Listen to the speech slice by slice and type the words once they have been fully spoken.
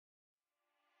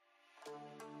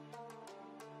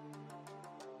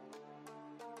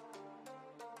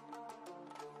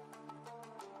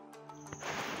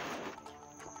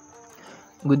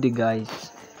Good day,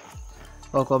 guys.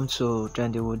 Welcome to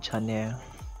Trendy Hood channel.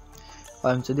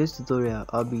 Today's tutorial,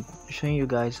 I'll be showing you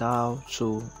guys how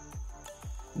to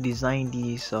design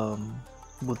this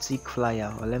boutique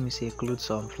flyer, or let me say clothes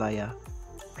flyer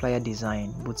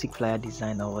design, boutique flyer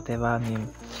design, or whatever name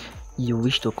you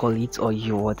wish to call it, or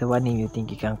whatever name you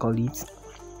think you can call it.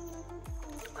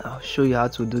 I'll show you how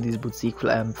to do this boutique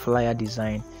flyer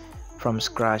design from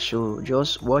scratch. So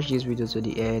just watch this video to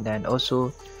the end, and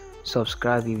also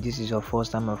subscribe if this is your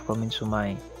first time of coming to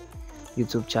my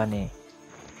YouTube channel.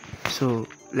 So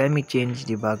let me change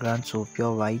the background to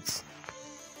pure white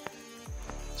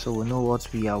so we know what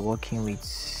we are working with.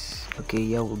 Okay,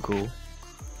 here we go.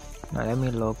 Now let me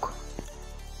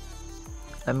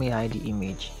hide the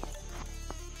image.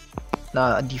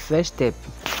 Now the first step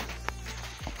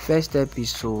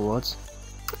is to what?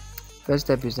 First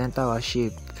step is enter our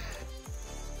shape.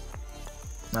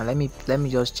 Now let me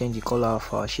just change the color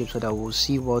of our shape so that we'll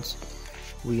see what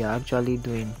we are actually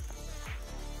doing.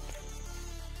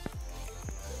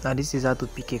 Now this is how to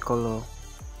pick a color.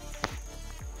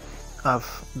 I've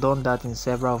done that in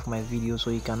several of my videos, so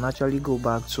you can actually go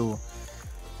back to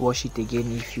watch it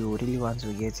again if you really want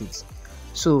to get it.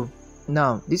 So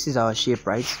now this is our shape,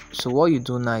 right? So what you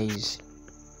do now is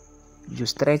you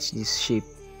stretch this shape,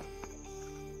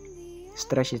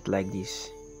 stretch it like this,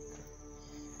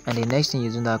 and the next thing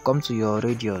you do now, come to your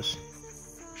radius.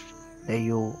 Then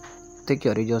you take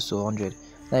your radius to 100.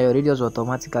 Now your radius will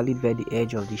automatically bear the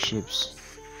edge of the shapes.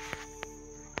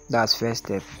 That's first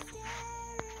step.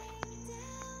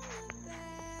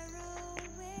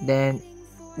 Then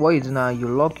what you do now, you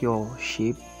lock your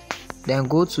shape, then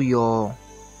go to your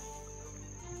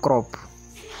crop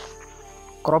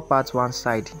out one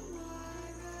side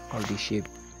of the shape.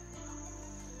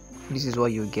 This is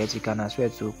what you get. You can as well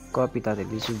to crop it out a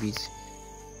little bit.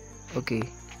 Okay,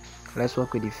 let's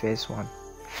work with the first one.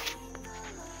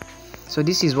 So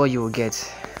this is what you will get.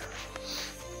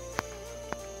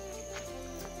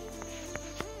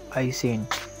 Are you seeing?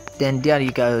 Then there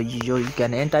you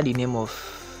can enter the name of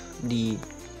the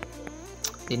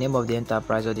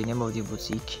enterprise, or the name of the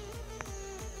boutique,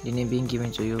 the name being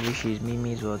given to you, which is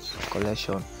Mimi's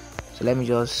collection. So let me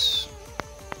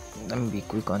be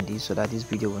quick on this so that this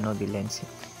video will not be lengthy.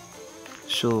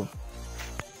 So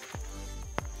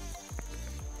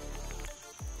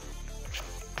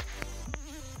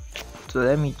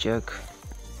let me check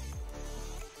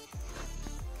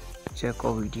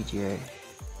what we did here.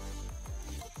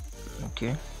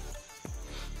 Okay,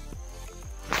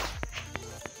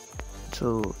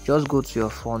 so just go to your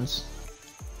fonts,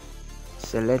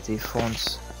 select a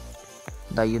font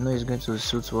that you know is going to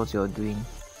suit what you're doing.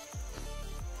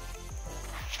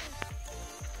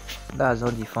 That's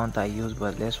not the font I use,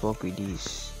 but let's work with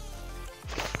this.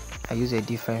 I use a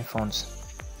different font,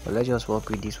 but let's just work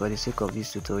with this for the sake of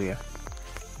this tutorial.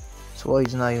 So what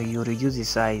is now, you reduce the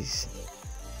size.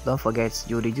 Don't forget,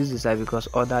 you reduce the size because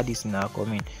other this now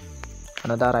coming,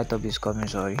 another write-up is coming,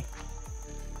 sorry.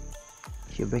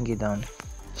 You bring it down.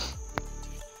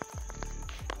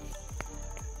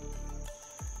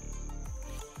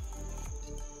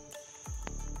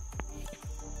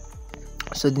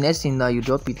 So the next thing now, you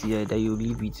drop it here, then you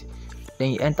leave it.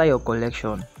 Then you enter your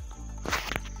collection.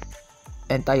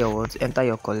 Enter your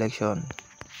collection.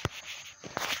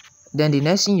 Then the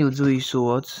next thing you do is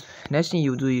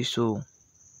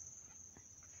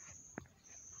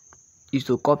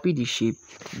to copy the shape,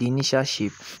 the initial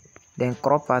shape, then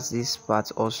crop out this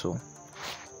part also.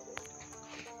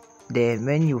 Then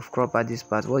when you've cropped out this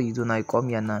part, what you do now, you come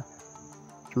here now,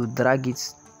 you drag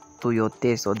it to your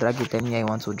taste, or drag it anywhere you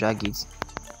want to drag it.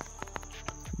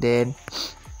 Then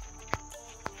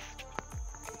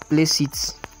place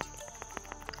it,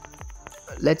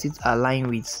 let it align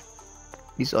with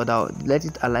this other, let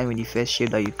it align with the first shape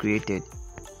that you created.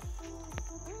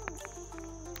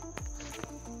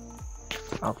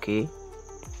 Okay,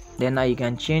 then now you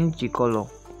can change the color.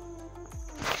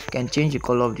 You can change the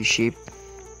color of the shape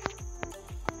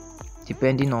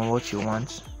depending on what you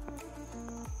want.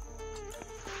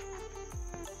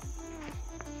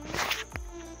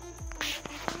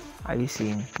 Are you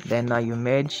seeing? Then now you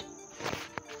merge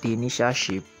the initial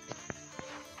shape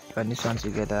and this one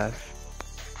together.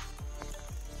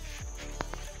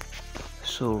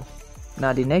 So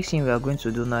now the next thing we are going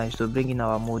to do now is to bring in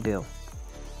our model.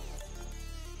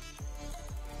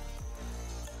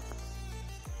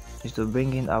 So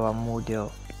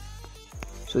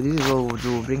this is what we'll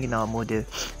do. We'll bring in our model.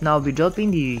 Now I'll be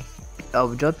dropping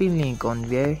link on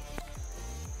where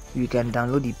you can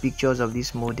download the pictures of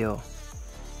this model.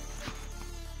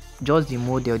 Just the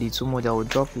model, the two model. I will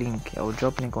drop link on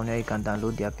where you can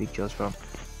download their pictures from.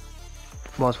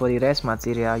 But for the rest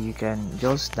material, you can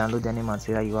just download any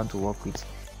material you want to work with.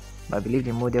 But I believe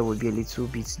the model will be a little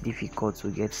bit difficult to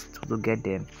get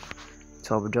them,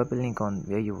 so I'll drop a link on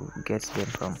where you get them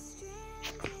from.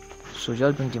 So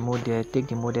just bring the model, take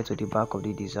the model to the back of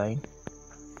the design.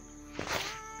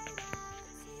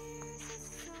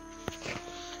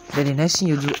 Then the next thing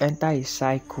you do, enter a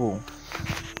cycle,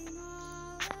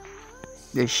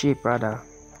 the shape rather,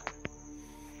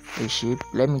 the shape.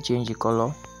 Let me change the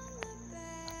color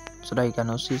so that you can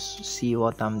also see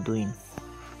what I'm doing.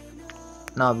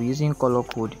 Now I'll be using color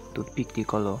code to pick the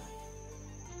color.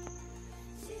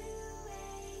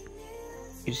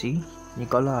 You see, the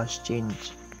color has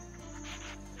changed.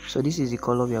 So this is the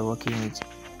color we are working with.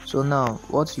 So now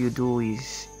what you do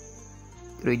is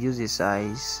reduce the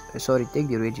size, take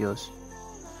the radius.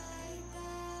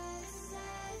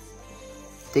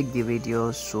 Take the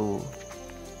radius to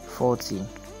 40.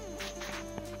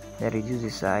 Then reduce the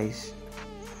size.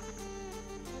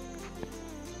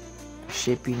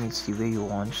 Shaping it the way you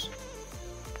want.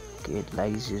 Okay,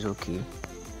 like this is okay.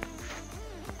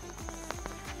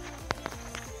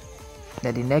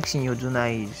 Then the next thing you do now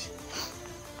is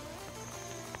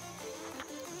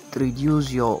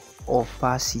reduce your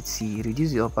opacity.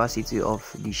 Reduce the opacity of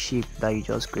the shape that you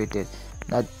just created.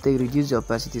 Now they reduce the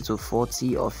opacity to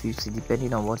 40 or 50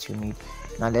 depending on what you need.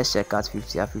 Now let's check out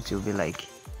 50. 50 will be like,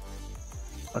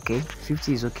 okay,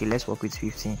 50 is okay. Let's work with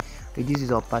 50. Reduce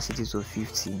the opacity to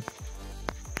 50.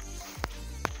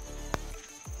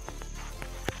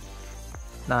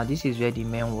 Now this is where the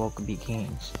main work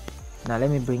begins. Now let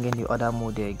me bring in the other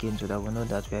model again so that we know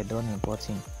that we are done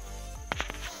importing.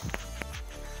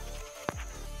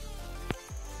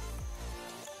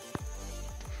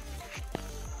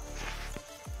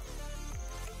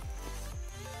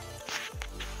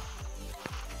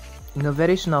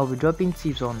 Very soon I'll be dropping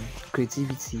tips on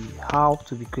creativity, how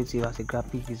to be creative as a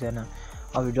graphic designer.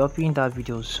 I'll be dropping that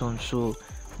video soon, so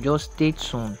just stay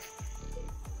tuned.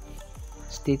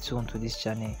 Stay tuned to this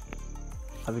channel.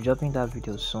 I'll be dropping that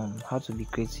video soon. How to be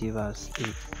creative as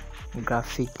a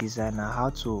graphic designer, how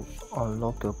to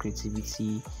unlock your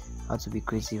creativity, how to be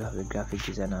creative as a graphic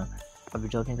designer. I'll be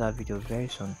dropping that video very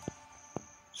soon.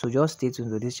 So just stay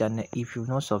tuned to this channel. If you've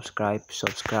not subscribed,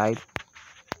 subscribe.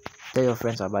 Tell your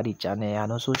friends about the channel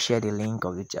and also share the link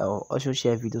of the channel. Also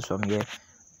share videos from here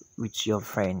with your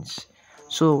friends.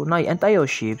 So now you enter your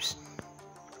shapes.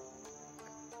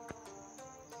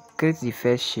 Create the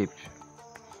first shape.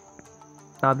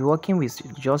 Now I'll be working with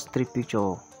just 3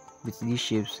 pictures with these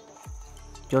shapes,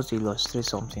 just to illustrate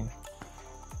something.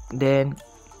 Then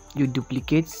you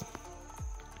duplicate.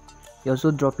 You also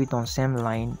drop it on same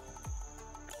line.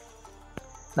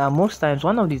 Now most times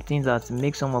one of the things that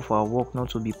makes some of our work not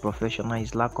to be professional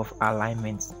is lack of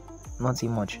alignment.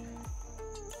 Nothing much.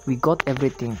 We got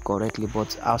everything correctly,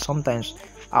 but sometimes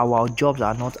our jobs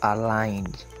are not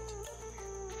aligned.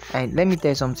 And let me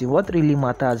tell you something, what really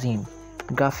matters in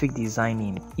graphic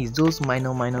designing is those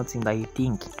minor things that you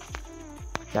think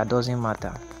that doesn't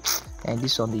matter. And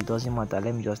this one, it doesn't matter,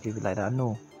 let me just leave it like that.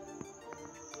 No,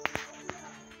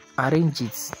 arrange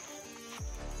it.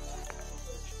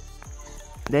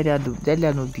 Let there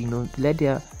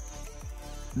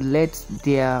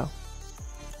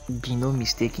be no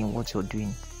mistake in what you're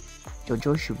doing. Your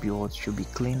job should be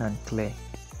clean and clear.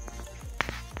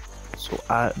 So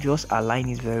just align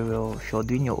it very well. If you're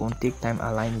doing your own, take time,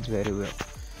 align it very well.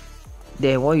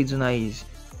 Then what you do now is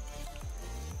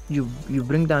you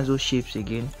bring down those shapes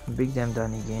again, break them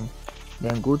down again,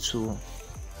 then go to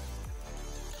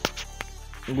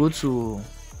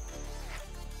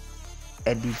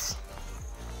edit.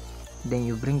 Then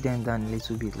you bring them down a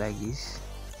little bit like this.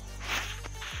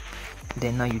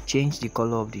 Then now you change the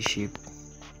color of the shape,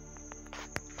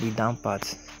 the down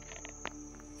part.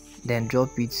 Then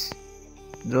drop it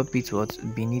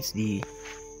beneath the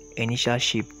initial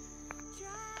shape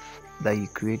that you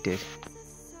created.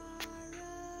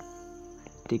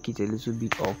 Take it a little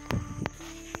bit up.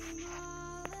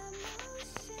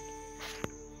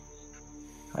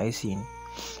 I see.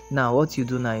 Now what you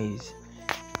do now is,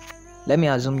 let me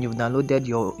assume you've downloaded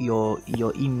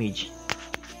your image,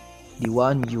 the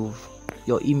one your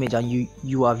image, and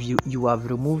you have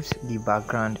removed the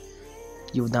background.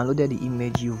 You've downloaded the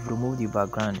image, you've removed the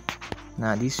background.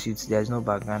 Now this suits, there's no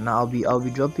background. Now I'll be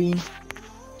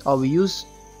use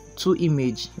 2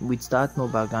 images with that no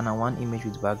background and 1 image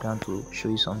with background to show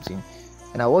you something.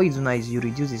 And now what you do now is you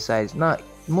reduce the size. Now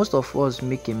most of us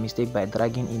make a mistake by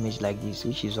dragging image like this,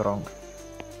 which is wrong.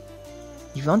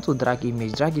 If you want to drag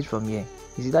image, drag it from here.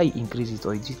 Is it that you increase it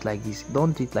or you do it like this?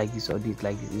 Don't do it like this or do it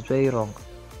like this. It's very wrong.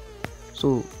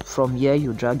 So from here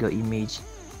you drag your image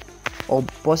or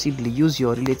possibly use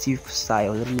your relative side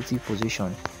or relative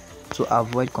position to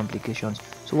avoid complications.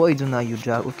 So what you do now, you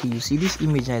drag. Okay, you see this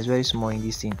image now is very small in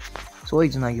this thing, so what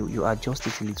you do now, you adjust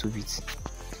it a little bit.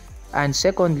 And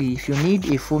secondly, if you need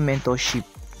a full mentorship,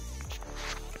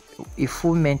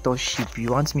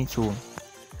 you want me to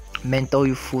mentor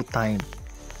you full time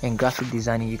in graphic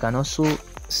designing, you can also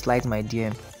slide my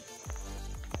DM.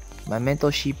 My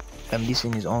mentorship this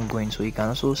thing is ongoing, so you can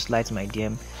also slide my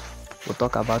DM. We'll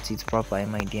talk about it proper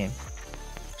in my DM.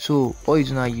 So all you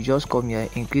do now, you just come here,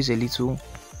 increase the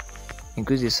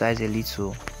size a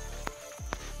little.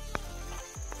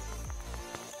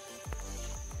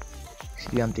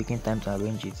 See, I'm taking time to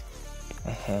arrange it.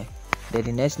 Then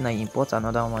the next night, import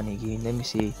another one again. Let me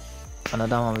see,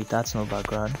 another one without no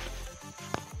background.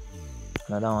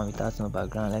 Let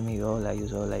me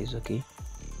use okay.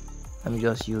 Let me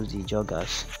just use the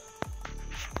joggers.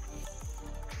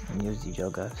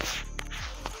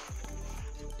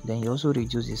 Then you also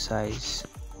reduce the size.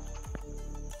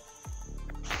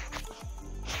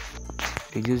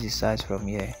 From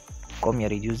here. Come here,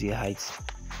 reduce the height.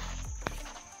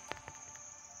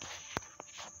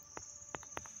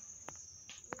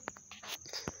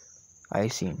 I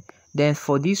see. Then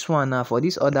for this one, for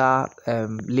this other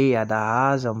layer that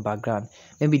has background,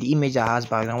 maybe the image that has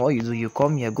background, what you do, you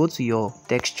come here, go to your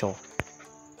texture,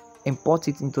 import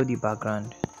it into the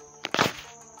background.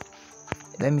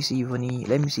 Let me see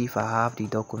if I have the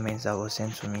documents that was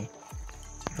sent to me.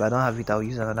 If I don't have it, I'll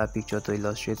use another picture to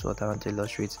illustrate what I want to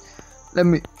illustrate.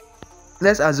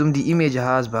 Let's assume the image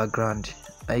has background.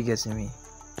 Are you getting me?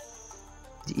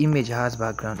 The image has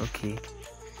background. Okay,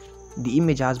 the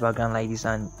image has background like this,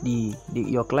 and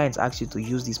your client asks you to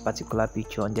use this particular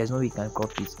picture, and there's no way you can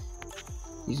copy it.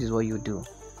 This is what you do.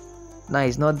 Now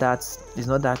it's not that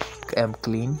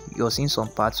clean. You're seeing some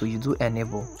parts, so you do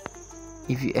enable.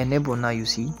 If you enable, now you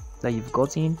see that you've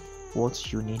gotten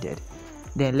what you needed.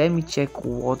 Then let me check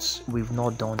what we've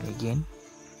not done again.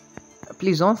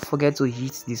 Please don't forget to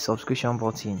hit the subscription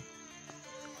button.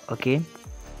 Okay,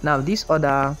 now this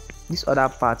other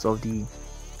parts of the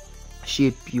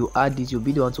shape, you add this, you'll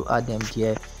be the one to add them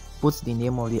here. Put the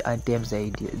name of the items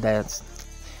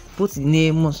put the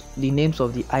names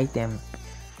of the item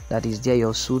that is there,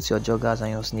 your suits, your joggers,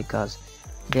 and your sneakers.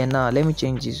 Then now let me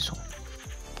change this.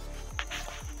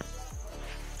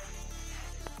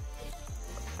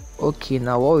 Okay,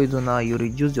 now what we do now, you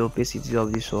reduce the opacity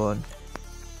of this one.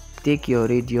 Take your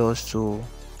radius to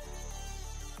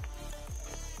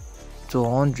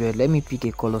 100. Let me pick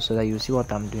a color so that you see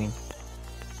what I'm doing.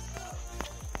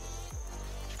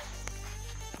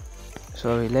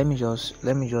 Sorry, let me just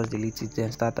delete it,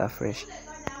 then start afresh.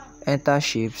 Enter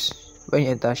shapes. When you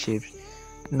enter shapes,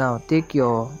 now take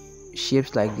your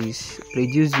shapes like this,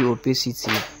 reduce the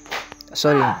opacity.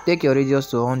 Sorry, take your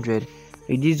radius to 100,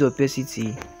 reduce the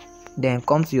opacity, then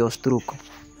come to your stroke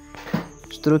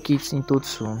it into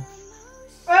 2.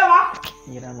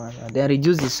 Then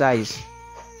reduce the size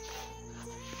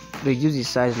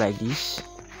like this.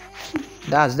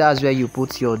 That's where you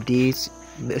put your dates.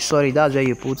 Sorry, that's where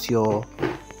you put your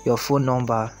phone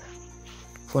number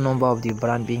of the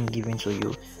brand being given to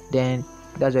you. Then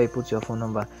that's where you put your phone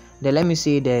number. Then let me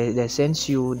say they send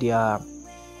you their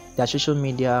social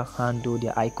media handle,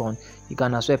 their icon. You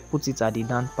can as well put it at the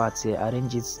down part here,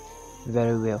 arrange it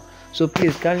very well. So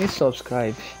please kindly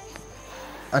subscribe,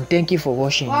 and thank you for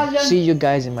watching. See you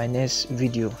guys in my next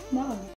video.